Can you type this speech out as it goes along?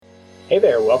Hey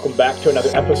there, welcome back to another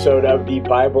episode of the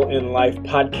Bible in Life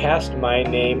podcast. My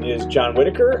name is John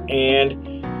Whitaker,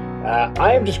 and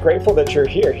I am just grateful that you're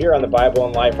here on the Bible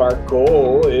in Life. Our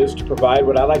goal is to provide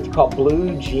what I like to call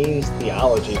blue jeans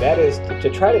theology. That is to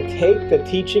try to take the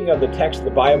teaching of the text of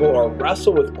the Bible or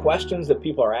wrestle with questions that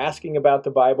people are asking about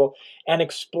the Bible and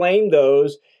explain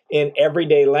those in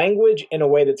everyday language in a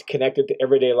way that's connected to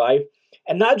everyday life.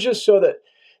 And not just so that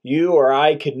you or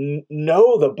I can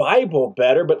know the Bible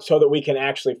better, but so that we can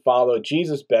actually follow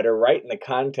Jesus better right in the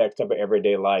context of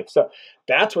everyday life. So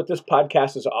that's what this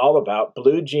podcast is all about,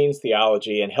 blue jeans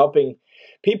theology, and helping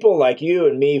people like you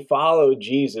and me follow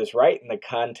Jesus right in the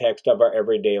context of our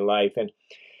everyday life. And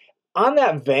on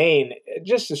that vein, it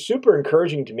just is super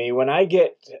encouraging to me when I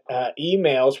get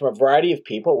emails from a variety of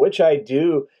people, which I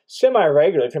do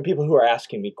semi-regularly, from people who are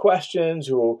asking me questions,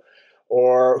 who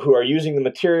are using the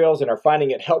materials and are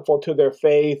finding it helpful to their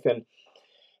faith. And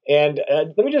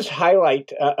let me just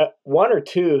highlight one or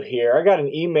two here. I got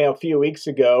an email a few weeks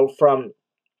ago from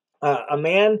a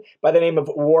man by the name of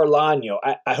Warlano.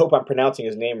 I hope I'm pronouncing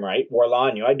his name right,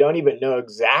 Warlano. I don't even know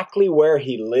exactly where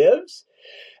he lives.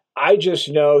 I just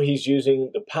know he's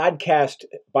using the podcast,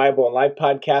 Bible and Life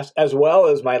podcast, as well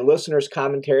as my listener's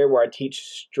commentary, where I teach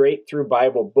straight through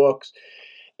Bible books.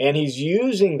 And he's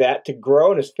using that to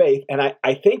grow in his faith. And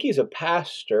I think he's a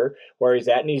pastor where he's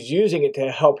at, and he's using it to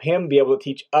help him be able to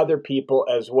teach other people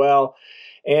as well.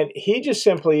 And he just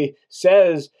simply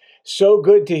says, "So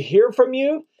good to hear from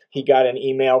you." He got an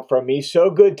email from me.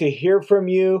 "So good to hear from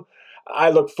you.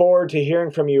 I look forward to hearing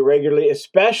from you regularly.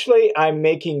 Especially, I'm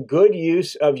making good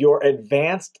use of your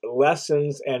advanced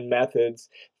lessons and methods.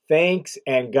 Thanks,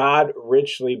 and God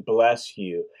richly bless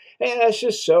you." And that's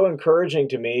just so encouraging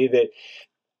to me that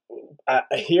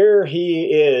here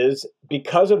he is,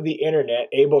 because of the internet,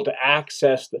 able to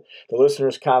access the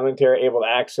listener's commentary, able to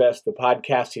access the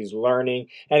podcast he's learning,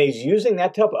 and he's using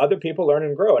that to help other people learn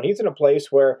and grow. And he's in a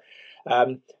place where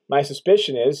my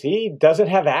suspicion is he doesn't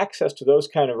have access to those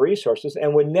kind of resources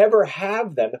and would never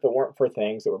have them if it weren't for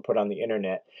things that were put on the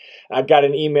internet. I got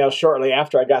an email shortly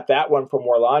after I got that one from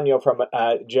Warlano from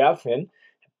Jeffin.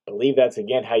 I believe that's,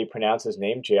 again, how you pronounce his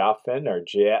name, Jeffin or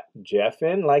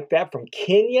Jeffin, like that, from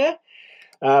Kenya.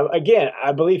 Again,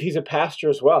 I believe he's a pastor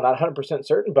as well, not 100%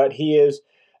 certain, but he is,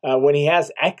 when he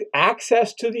has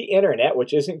access to the internet,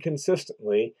 which isn't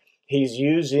consistently, he's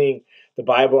using the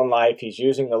Bible in Life, he's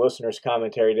using the listener's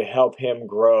commentary to help him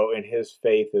grow in his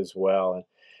faith as well.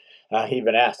 And he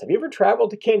even asked, "Have you ever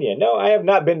traveled to Kenya?" No, I have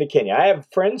not been to Kenya. I have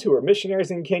friends who are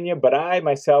missionaries in Kenya, but I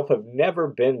myself have never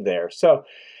been there. So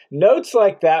notes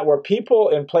like that, where people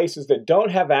in places that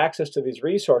don't have access to these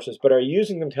resources but are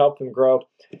using them to help them grow,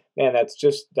 man,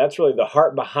 that's really the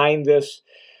heart behind this.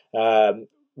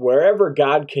 Wherever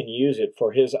God can use it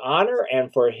for his honor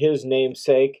and for his name's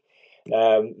sake,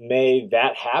 may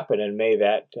that happen, and may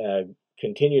that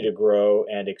continue to grow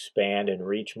and expand and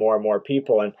reach more and more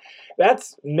people. And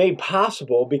that's made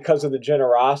possible because of the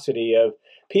generosity of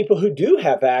people who do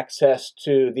have access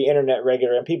to the internet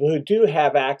regularly, and people who do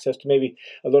have access to maybe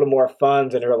a little more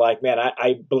funds, and are like, "Man,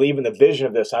 I believe in the vision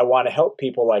of this. I want to help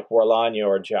people like Warlano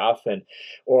or Joffin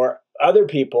or other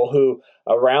people who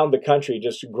around the country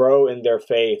just grow in their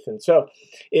faith." And so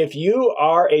if you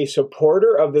are a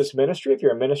supporter of this ministry, if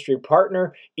you're a ministry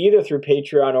partner, either through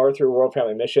Patreon or through World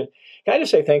Family Mission, can I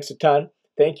just say thanks a ton?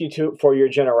 Thank you for your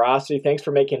generosity. Thanks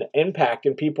for making an impact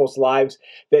in people's lives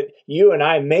that you and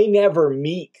I may never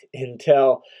meet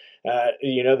until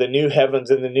the new heavens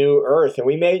and the new earth. And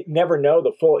we may never know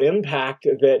the full impact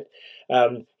that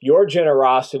your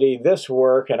generosity, this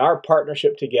work, and our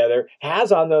partnership together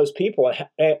has on those people,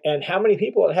 and how many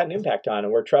people it had an impact on.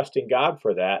 And we're trusting God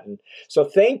for that. And so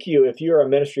thank you if you're a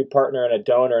ministry partner and a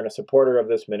donor and a supporter of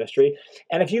this ministry.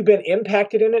 And if you've been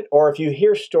impacted in it, or if you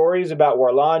hear stories about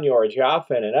Warlano or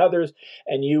Joffin and others,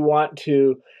 and you want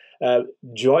to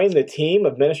join the team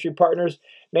of ministry partners,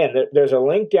 man, there's a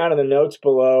link down in the notes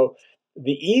below.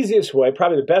 The easiest way,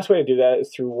 probably the best way to do that,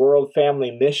 is through World Family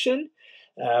Mission.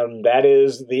 That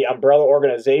is the umbrella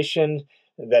organization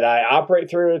that I operate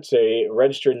through. It's a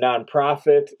registered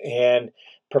nonprofit and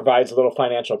provides a little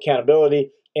financial accountability.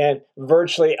 And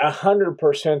virtually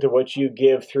 100% of what you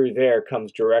give through there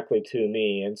comes directly to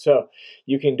me. And so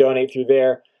you can donate through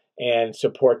there and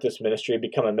support this ministry,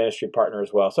 become a ministry partner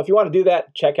as well. So if you want to do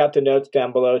that, check out the notes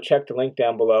down below, check the link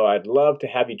down below. I'd love to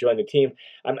have you join the team.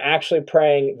 I'm actually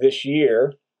praying this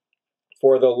year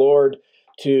for the Lord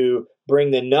to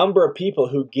bring the number of people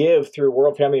who give through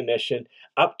World Family Mission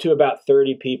up to about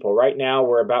 30 people. Right now,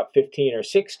 we're about 15 or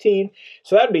 16.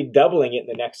 So that'd be doubling it in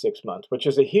the next 6 months, which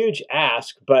is a huge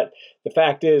ask. But the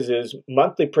fact is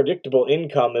monthly predictable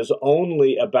income is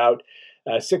only about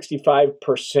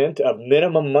 65% of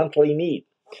minimum monthly need.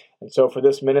 And so for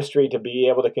this ministry to be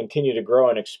able to continue to grow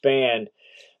and expand,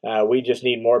 we just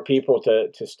need more people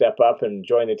to step up and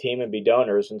join the team and be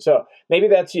donors. And so maybe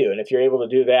that's you. And if you're able to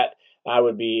do that, I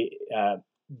would be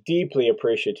deeply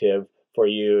appreciative for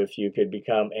you if you could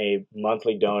become a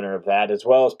monthly donor of that, as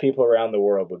well as people around the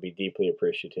world would be deeply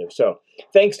appreciative. So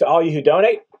thanks to all you who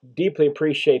donate. Deeply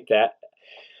appreciate that.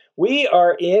 We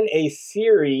are in a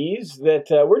series that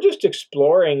we're just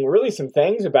exploring really some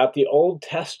things about the Old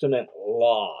Testament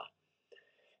law.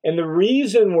 And the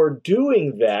reason we're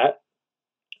doing that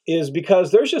is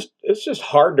because it's just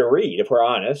hard to read, if we're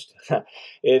honest.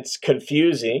 It's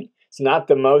confusing. It's not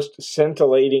the most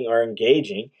scintillating or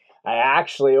engaging. I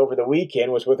actually, over the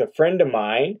weekend, was with a friend of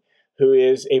mine who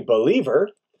is a believer.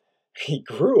 He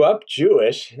grew up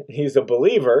Jewish. He's a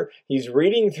believer. He's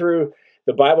reading through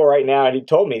the Bible right now, and he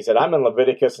told me, he said, I'm in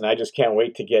Leviticus, and I just can't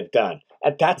wait to get done.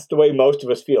 And that's the way most of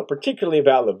us feel, particularly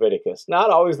about Leviticus.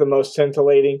 Not always the most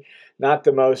scintillating, not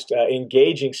the most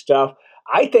engaging stuff.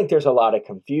 I think there's a lot of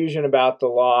confusion about the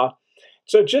law.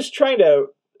 So just trying to,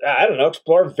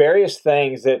 explore various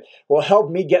things that will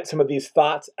help me get some of these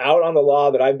thoughts out on the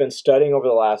law that I've been studying over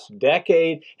the last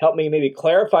decade, help me maybe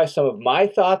clarify some of my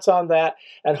thoughts on that,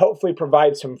 and hopefully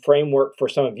provide some framework for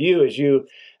some of you as you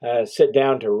sit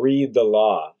down to read the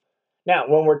law. Now,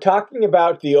 when we're talking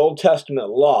about the Old Testament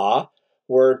law,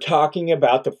 we're talking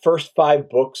about the first 5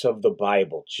 books of the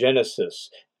Bible: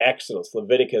 Genesis, Exodus,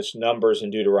 Leviticus, Numbers,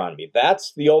 and Deuteronomy.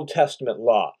 That's the Old Testament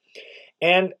law.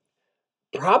 And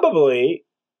probably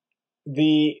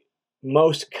the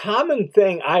most common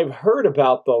thing I've heard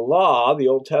about the law, the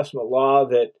Old Testament law,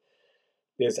 that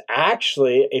is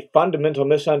actually a fundamental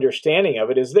misunderstanding of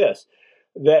it is this: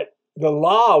 that the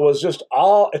law was just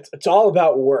it's all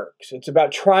about works. It's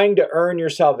about trying to earn your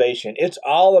salvation. It's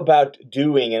all about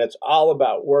doing, and it's all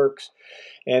about works.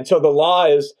 And so the law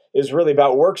is really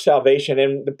about work salvation.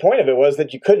 And the point of it was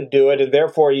that you couldn't do it, and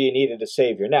therefore you needed a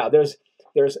Savior. Now, there's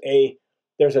a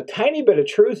tiny bit of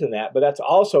truth in that, but that's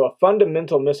also a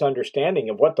fundamental misunderstanding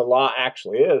of what the law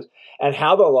actually is and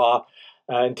how the law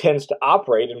intends to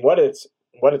operate and what its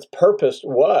purpose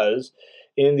was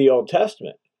in the Old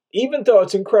Testament. Even though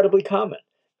it's incredibly common,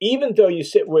 even though you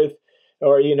sit with,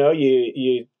 or you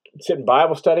sit in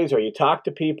Bible studies or you talk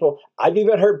to people, I've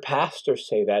even heard pastors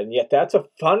say that, and yet that's a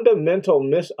fundamental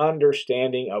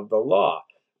misunderstanding of the law.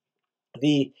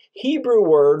 The Hebrew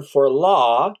word for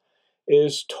law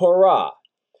is Torah.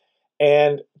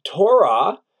 And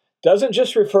Torah doesn't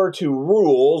just refer to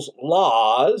rules,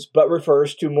 laws, but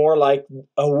refers to more like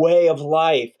a way of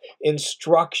life,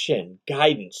 instruction,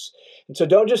 guidance. And so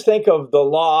don't just think of the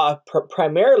law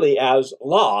primarily as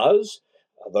laws,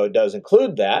 although it does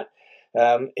include that.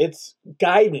 It's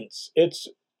guidance, it's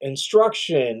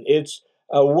instruction, it's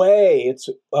a way, it's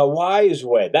a wise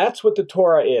way. That's what the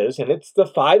Torah is, and it's the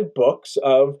 5 books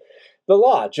of the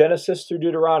law, Genesis through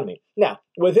Deuteronomy. Now,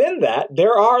 within that,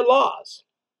 there are laws.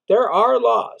 There are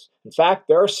laws. In fact,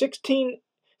 there are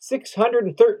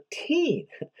 613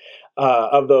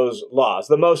 of those laws.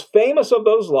 The most famous of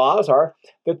those laws are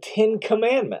the 10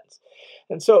 Commandments.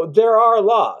 And so there are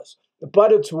laws,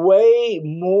 but it's way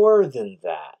more than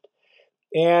that.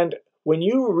 And when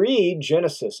you read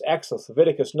Genesis, Exodus,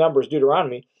 Leviticus, Numbers,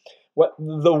 Deuteronomy, what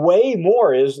the way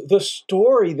more is the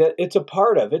story that it's a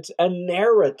part of. It's a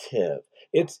narrative.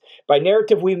 By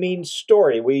narrative, we mean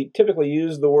story. We typically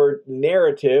use the word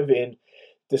narrative in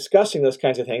discussing those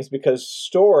kinds of things because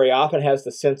story often has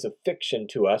the sense of fiction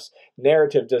to us.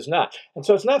 Narrative does not. And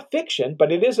so it's not fiction,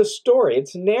 but it is a story.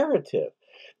 It's narrative.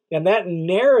 And that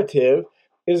narrative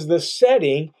is the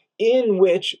setting in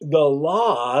which the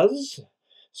laws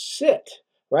sit,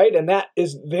 right? And that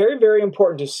is very, very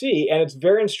important to see, and it's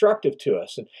very instructive to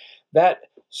us. And that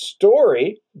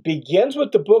story begins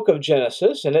with the book of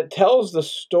Genesis, and it tells the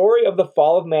story of the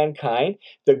fall of mankind,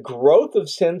 the growth of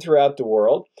sin throughout the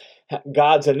world,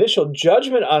 God's initial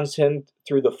judgment on sin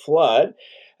through the flood,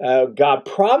 God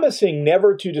promising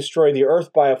never to destroy the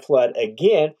earth by a flood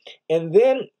again, and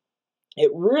then it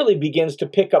really begins to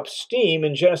pick up steam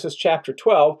in Genesis chapter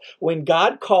 12 when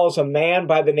God calls a man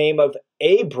by the name of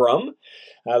Abram,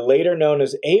 later known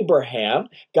as Abraham.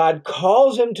 God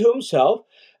calls him to himself,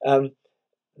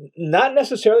 not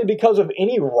necessarily because of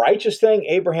any righteous thing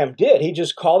Abraham did. He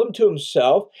just called him to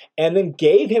himself and then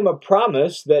gave him a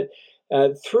promise that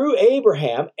through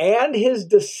Abraham and his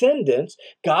descendants,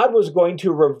 God was going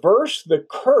to reverse the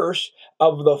curse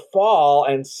of the fall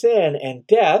and sin and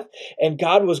death, and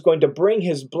God was going to bring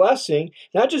his blessing,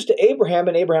 not just to Abraham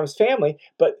and Abraham's family,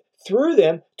 but through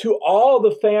them to all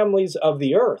the families of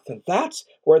the earth. And that's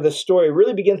where the story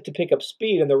really begins to pick up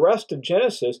speed. And the rest of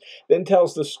Genesis then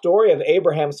tells the story of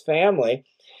Abraham's family,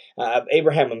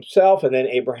 Abraham himself, and then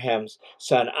Abraham's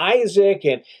son Isaac,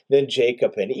 and then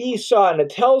Jacob and Esau. And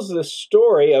it tells the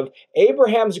story of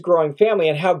Abraham's growing family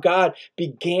and how God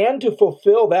began to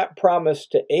fulfill that promise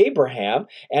to Abraham,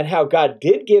 and how God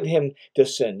did give him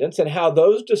descendants, and how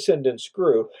those descendants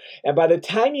grew. And by the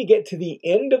time you get to the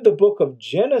end of the book of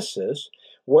Genesis,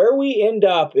 where we end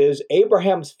up is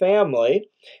Abraham's family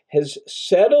has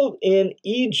settled in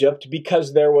Egypt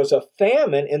because there was a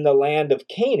famine in the land of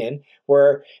Canaan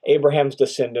where Abraham's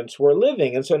descendants were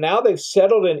living. And so now they've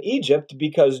settled in Egypt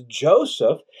because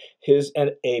Joseph is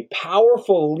a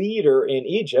powerful leader in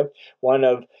Egypt, one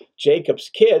of Jacob's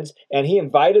kids, and he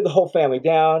invited the whole family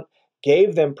down,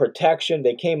 gave them protection.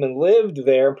 They came and lived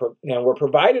there and were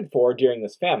provided for during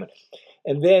this famine.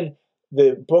 And then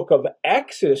the book of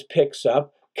Exodus picks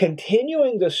up,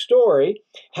 continuing the story,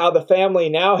 how the family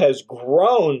now has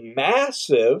grown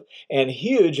massive and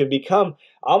huge and become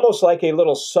almost like a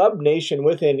little sub-nation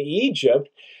within Egypt,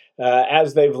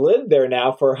 as they've lived there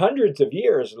now for hundreds of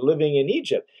years, living in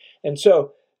Egypt. And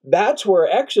so that's where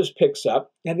Exodus picks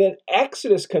up. And then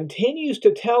Exodus continues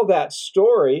to tell that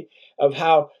story of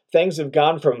how things have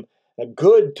gone from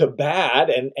good to bad,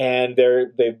 and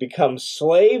they've become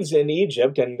slaves in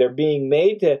Egypt, and they're being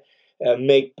made to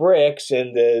make bricks,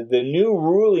 and the new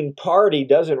ruling party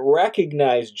doesn't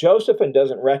recognize Joseph and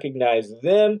doesn't recognize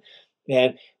them.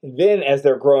 And then as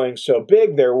they're growing so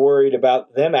big, they're worried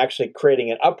about them actually creating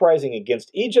an uprising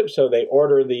against Egypt, so they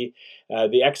order the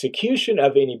execution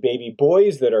of any baby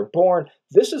boys that are born.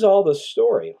 This is all the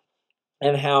story,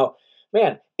 and how,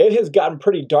 man, it has gotten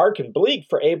pretty dark and bleak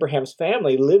for Abraham's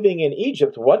family living in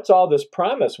Egypt. What's all this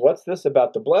promise? What's this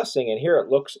about the blessing? And here it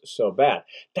looks so bad.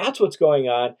 That's what's going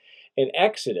on in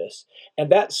Exodus.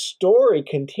 And that story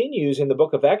continues in the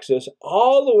book of Exodus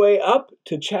all the way up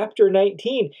to chapter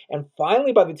 19. And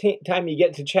finally, by the time you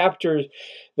get to chapters,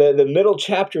 the middle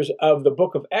chapters of the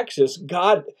book of Exodus,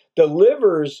 God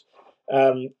delivers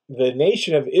the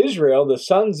nation of Israel, the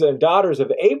sons and daughters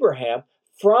of Abraham,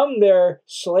 from their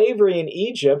slavery in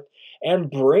Egypt and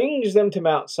brings them to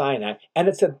Mount Sinai. And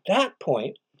it's at that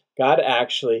point God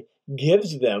actually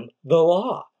gives them the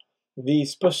law, the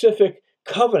specific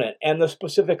covenant and the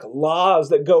specific laws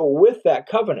that go with that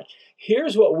covenant.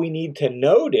 Here's what we need to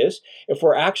notice if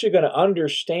we're actually going to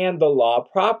understand the law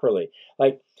properly.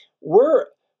 Like, we're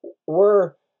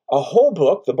a whole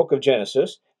book, the book of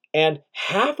Genesis, and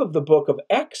half of the book of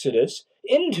Exodus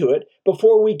into it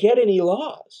before we get any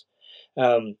laws.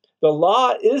 The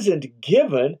law isn't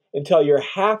given until you're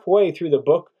halfway through the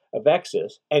book of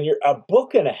Exodus, and you're a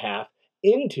book and a half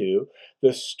into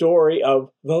the story of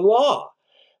the law.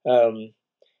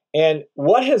 And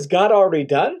what has God already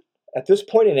done at this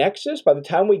point in Exodus? By the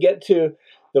time we get to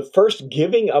the first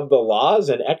giving of the laws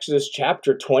in Exodus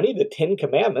chapter 20, the 10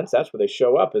 Commandments, that's where they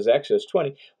show up, as Exodus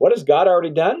 20. What has God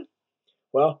already done?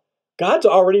 Well, God's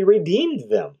already redeemed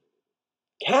them.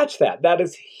 Catch that. That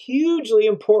is hugely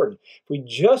important. If we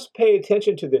just pay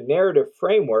attention to the narrative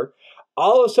framework,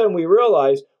 all of a sudden we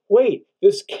realize, wait,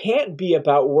 this can't be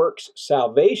about works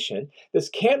salvation. This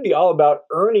can't be all about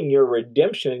earning your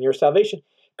redemption and your salvation,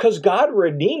 because God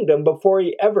redeemed them before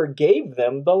he ever gave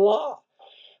them the law.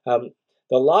 The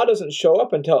law doesn't show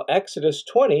up until Exodus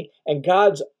 20, and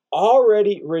God's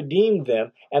already redeemed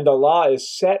them, and the law is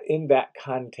set in that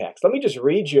context. Let me just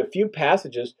read you a few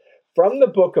passages from the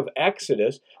book of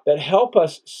Exodus that help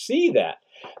us see that.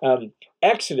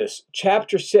 Exodus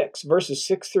chapter 6, verses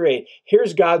 6 through 8.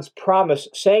 Here's God's promise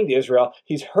saying to Israel,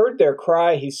 he's heard their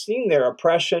cry, he's seen their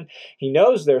oppression, he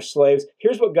knows they're slaves.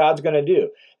 Here's what God's going to do.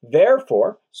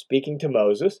 Therefore, speaking to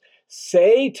Moses,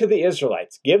 say to the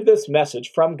Israelites, give this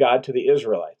message from God to the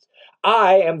Israelites.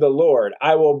 I am the Lord.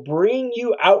 I will bring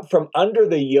you out from under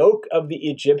the yoke of the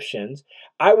Egyptians.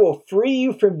 I will free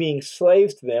you from being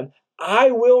slaves to them.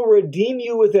 I will redeem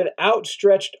you with an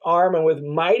outstretched arm and with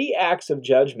mighty acts of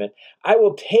judgment. I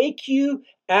will take you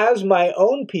as my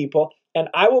own people, and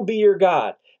I will be your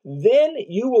God. Then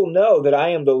you will know that I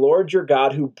am the Lord your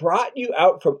God, who brought you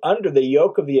out from under the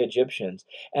yoke of the Egyptians.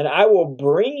 And I will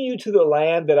bring you to the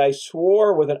land that I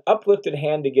swore with an uplifted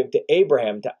hand to give to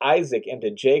Abraham, to Isaac, and to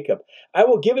Jacob. I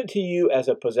will give it to you as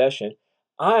a possession.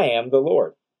 I am the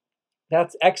Lord.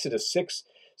 That's Exodus 6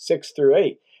 through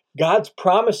 8. God's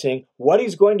promising what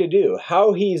he's going to do,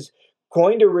 how he's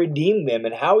going to redeem them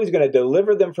and how he's going to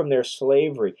deliver them from their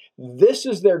slavery. This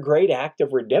is their great act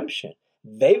of redemption.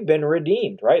 They've been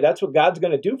redeemed, right? That's what God's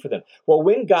going to do for them. Well,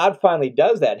 when God finally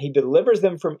does that, he delivers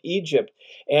them from Egypt,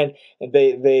 and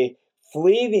they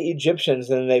flee the Egyptians,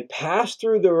 and they pass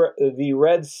through the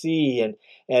Red Sea,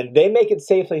 and they make it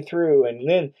safely through, and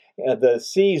then the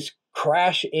seas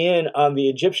crash in on the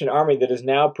Egyptian army that is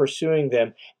now pursuing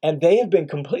them, and they have been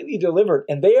completely delivered,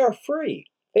 and they are free.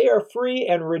 They are free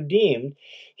and redeemed.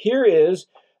 Here is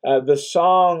the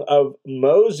song of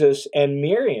Moses and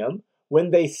Miriam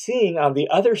when they sing on the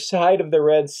other side of the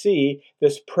Red Sea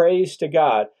this praise to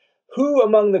God. Who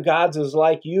among the gods is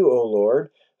like you, O Lord?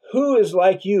 Who is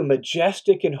like you,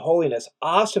 majestic in holiness,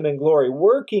 awesome in glory,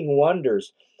 working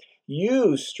wonders?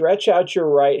 You stretch out your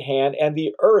right hand, and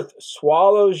the earth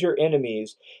swallows your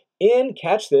enemies.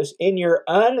 Catch this, in your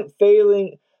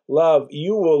unfailing love,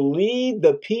 you will lead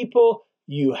the people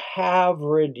you have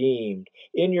redeemed.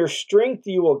 In your strength,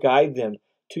 you will guide them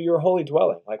to your holy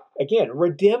dwelling. Like, again,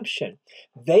 redemption.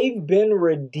 They've been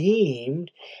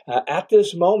redeemed at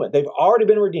this moment. They've already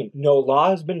been redeemed. No law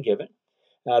has been given.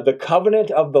 The covenant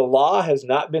of the law has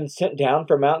not been sent down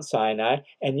from Mount Sinai,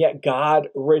 and yet God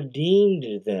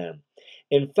redeemed them.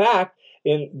 In fact,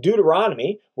 in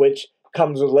Deuteronomy, which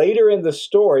comes later in the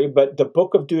story, but the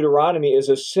book of Deuteronomy is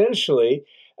essentially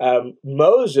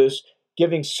Moses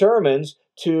giving sermons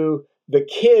to the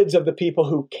kids of the people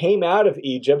who came out of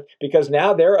Egypt, because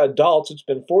now they're adults. It's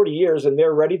been 40 years, and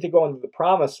they're ready to go into the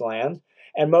promised land.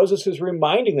 And Moses is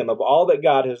reminding them of all that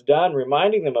God has done,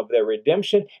 reminding them of their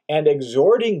redemption, and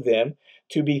exhorting them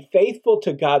to be faithful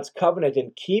to God's covenant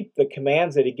and keep the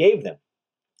commands that he gave them.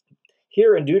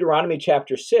 Here in Deuteronomy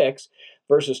chapter 6,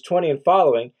 verses 20 and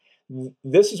following,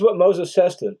 this is what Moses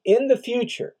says to them. In the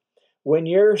future, when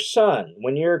your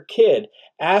kid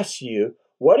asks you,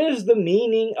 what is the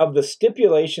meaning of the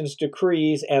stipulations,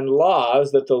 decrees, and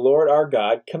laws that the Lord our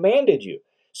God commanded you?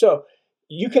 So,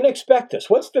 you can expect this.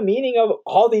 What's the meaning of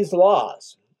all these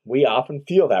laws? We often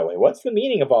feel that way. What's the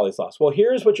meaning of all these laws? Well,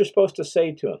 here's what you're supposed to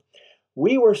say to him.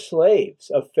 We were slaves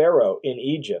of Pharaoh in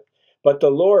Egypt, but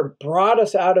the Lord brought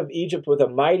us out of Egypt with a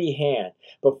mighty hand.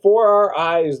 Before our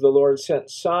eyes, the Lord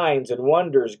sent signs and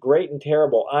wonders, great and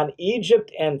terrible, on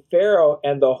Egypt and Pharaoh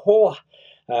and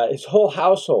his whole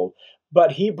household.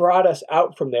 But he brought us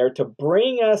out from there to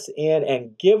bring us in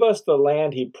and give us the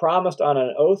land he promised on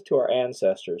an oath to our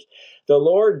ancestors. The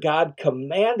Lord God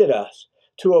commanded us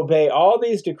to obey all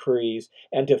these decrees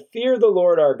and to fear the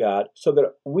Lord our God, so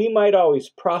that we might always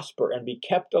prosper and be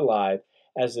kept alive,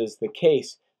 as is the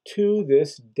case to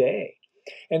this day.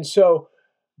 And so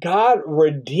God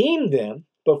redeemed them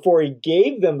before he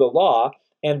gave them the law.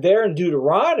 And there in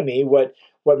Deuteronomy, what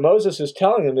Moses is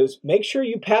telling them is, make sure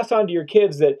you pass on to your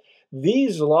kids that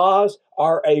these laws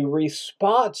are a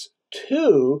response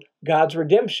to God's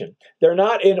redemption. They're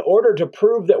not in order to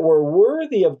prove that we're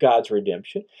worthy of God's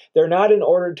redemption. They're not in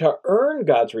order to earn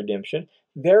God's redemption.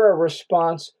 They're a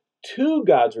response to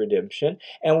God's redemption,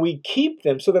 and we keep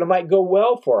them so that it might go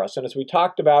well for us. And as we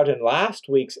talked about in last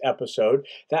week's episode,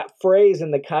 that phrase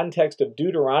in the context of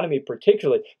Deuteronomy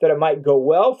particularly, that it might go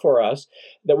well for us,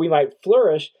 that we might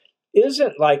flourish,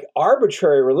 isn't like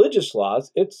arbitrary religious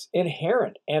laws. It's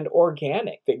inherent and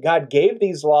organic, that God gave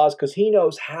these laws because he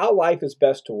knows how life is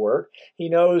best to work. He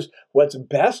knows what's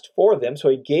best for them, so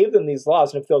he gave them these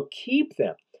laws. And if they'll keep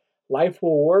them, life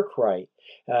will work right.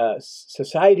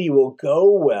 Society will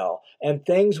go well, and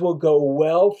things will go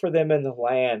well for them in the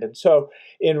land. And so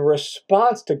in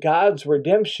response to God's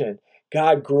redemption,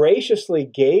 God graciously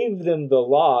gave them the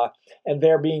law, and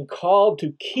they're being called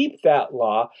to keep that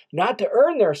law, not to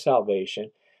earn their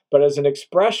salvation, but as an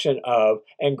expression of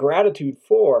and gratitude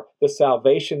for the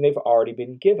salvation they've already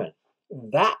been given.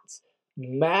 That's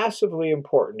massively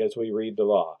important as we read the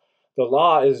law. The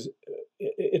law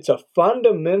it's a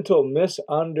fundamental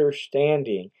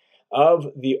misunderstanding of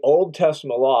the Old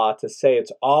Testament law to say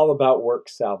it's all about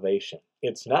works salvation.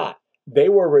 It's not. They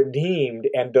were redeemed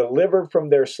and delivered from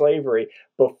their slavery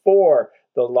before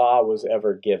the law was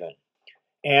ever given.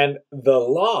 And the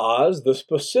laws, the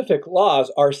specific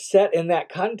laws, are set in that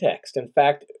context. In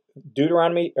fact,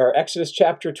 Exodus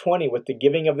chapter 20, with the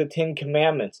giving of the 10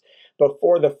 commandments,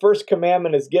 before the first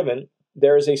commandment is given,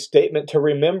 there is a statement to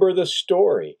remember the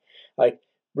story. Like,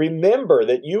 remember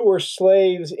that you were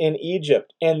slaves in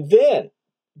Egypt, and then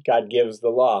God gives the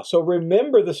law. So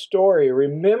remember the story,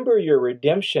 remember your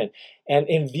redemption. And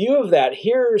in view of that,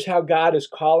 here's how God is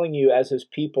calling you as his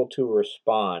people to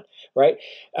respond, right?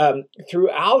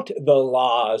 Throughout the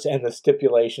laws and the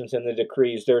stipulations and the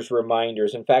decrees, there's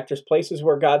reminders. In fact, there's places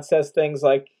where God says things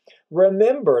like,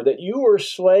 remember that you were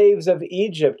slaves of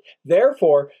Egypt.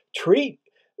 Therefore, treat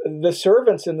the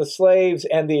servants and the slaves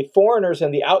and the foreigners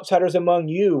and the outsiders among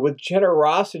you with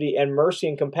generosity and mercy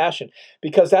and compassion,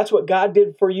 because that's what God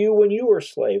did for you when you were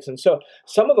slaves. And so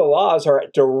some of the laws are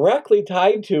directly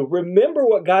tied to remember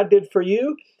what God did for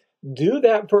you, do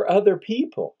that for other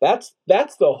people. That's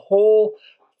the whole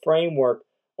framework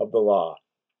of the law.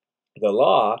 The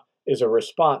law is a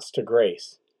response to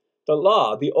grace. The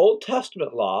law, the Old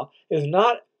Testament law, is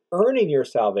not earning your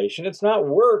salvation. It's not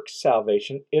works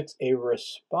salvation. It's a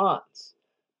response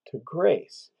to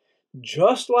grace.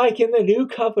 Just like in the New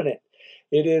Covenant,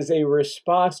 it is a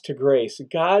response to grace.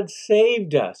 God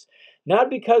saved us, not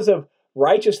because of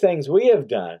righteous things we have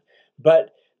done, but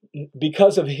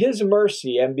because of his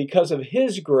mercy and because of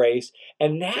his grace.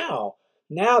 And now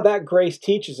that grace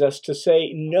teaches us to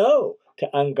say no to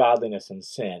ungodliness and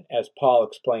sin, as Paul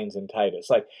explains in Titus.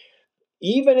 Like,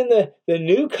 even in the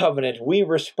new covenant, we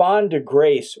respond to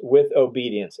grace with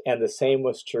obedience, and the same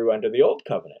was true under the old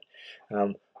covenant.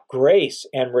 Grace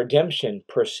and redemption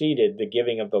preceded the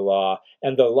giving of the law,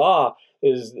 and the law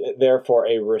is therefore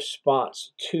a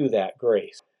response to that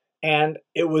grace. And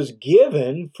it was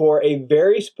given for a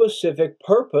very specific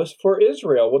purpose for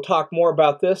Israel. We'll talk more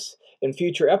about this in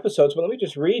future episodes, but let me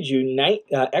just read you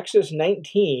Exodus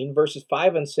 19, verses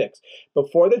 5 and 6.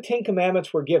 Before the Ten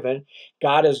Commandments were given,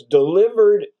 God has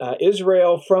delivered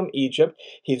Israel from Egypt.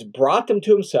 He's brought them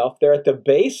to himself. They're at the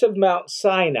base of Mount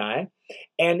Sinai,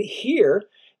 and here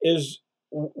is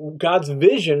God's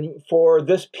vision for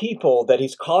this people that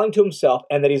he's calling to himself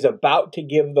and that he's about to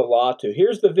give the law to.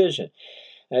 Here's the vision.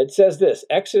 It says this,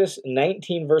 Exodus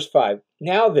 19, verse 5.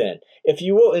 Now then, if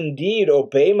you will indeed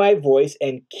obey my voice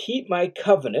and keep my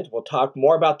covenant, we'll talk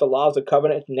more about the laws of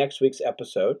covenant in next week's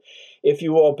episode. If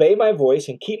you will obey my voice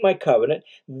and keep my covenant,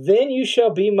 then you shall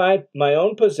be my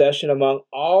own possession among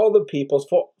all the peoples,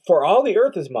 for all the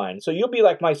earth is mine. So you'll be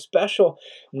like my special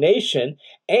nation.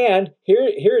 And here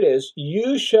it is,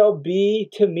 you shall be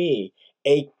to me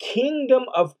a kingdom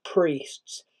of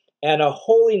priests and a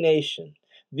holy nation.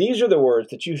 These are the words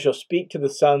that you shall speak to the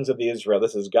sons of Israel.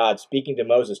 This is God speaking to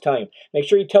Moses, telling him, make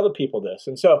sure you tell the people this.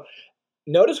 And so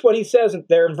notice what he says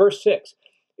there in verse 6.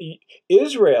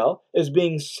 Israel is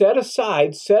being set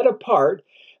aside, set apart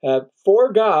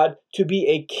for God to be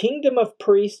a kingdom of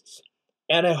priests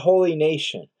and a holy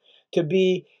nation, to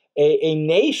be a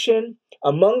nation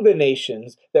among the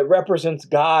nations that represents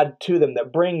God to them,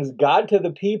 that brings God to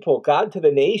the people, God to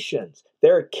the nations.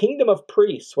 They're a kingdom of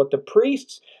priests. What the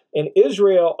priests in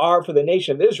Israel are for the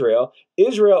nation of Israel,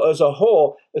 Israel as a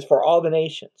whole is for all the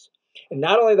nations. And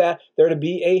not only that, they're to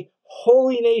be a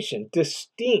holy nation,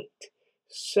 distinct,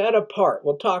 set apart.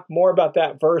 We'll talk more about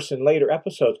that verse in later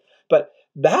episodes, but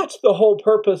that's the whole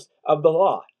purpose of the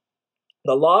law.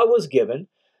 The law was given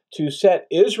to set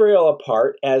Israel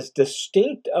apart as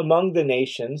distinct among the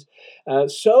nations,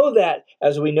 so that,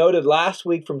 as we noted last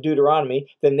week from Deuteronomy,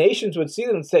 the nations would see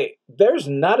them and say, there's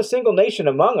not a single nation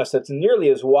among us that's nearly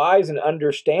as wise and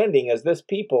understanding as this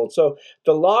people. So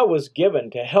the law was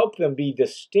given to help them be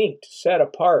distinct, set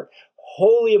apart,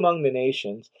 holy among the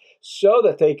nations, so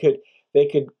that they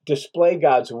could display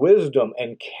God's wisdom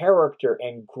and character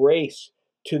and grace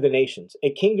to the nations,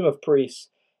 a kingdom of priests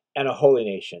and a holy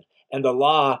nation. And the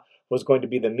law was going to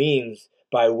be the means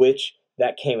by which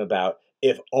that came about,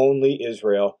 if only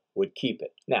Israel would keep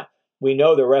it. Now, we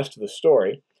know the rest of the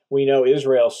story. We know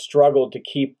Israel struggled to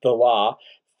keep the law,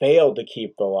 failed to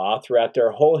keep the law throughout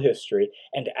their whole history,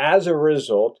 and as a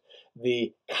result,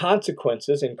 the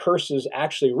consequences and curses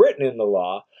actually written in the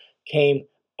law came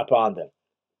upon them.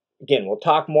 Again, we'll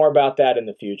talk more about that in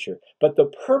the future. But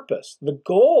the purpose, the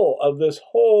goal of this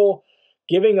whole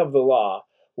giving of the law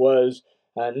was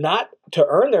not to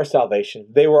earn their salvation.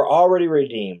 They were already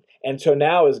redeemed. And so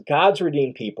now, as God's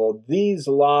redeemed people, these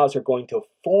laws are going to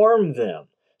form them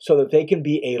so that they can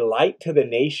be a light to the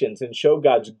nations and show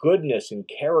God's goodness and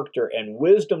character and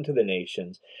wisdom to the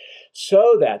nations,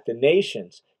 so that the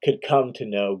nations could come to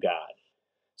know God.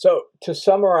 So, to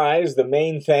summarize the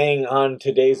main thing on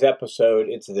today's episode,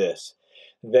 it's this: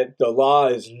 that the law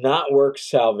is not works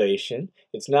salvation.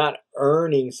 It's not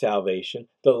earning salvation.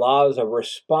 The law is a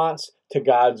response to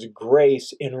God's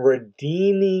grace in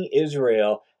redeeming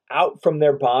Israel out from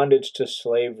their bondage to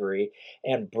slavery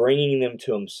and bringing them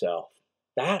to himself.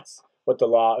 That's what the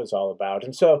law is all about.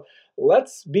 And so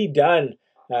let's be done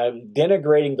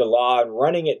denigrating the law and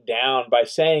running it down by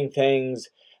saying things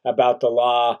about the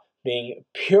law being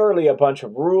purely a bunch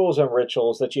of rules and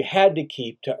rituals that you had to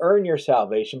keep to earn your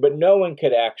salvation, but no one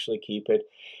could actually keep it.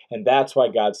 And that's why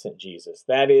God sent Jesus.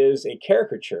 That is a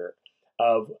caricature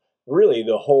of really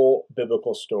the whole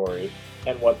biblical story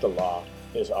and what the law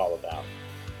is all about.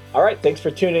 All right, thanks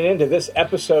for tuning in to this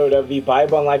episode of the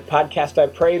Bible and Life podcast. I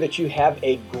pray that you have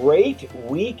a great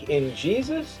week in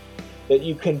Jesus, that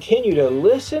you continue to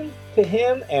listen to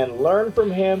Him and learn from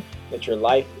Him, that your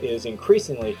life is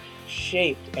increasingly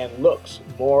shaped and looks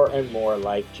more and more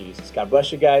like Jesus. God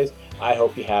bless you guys. I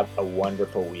hope you have a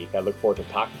wonderful week. I look forward to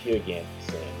talking to you again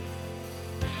soon.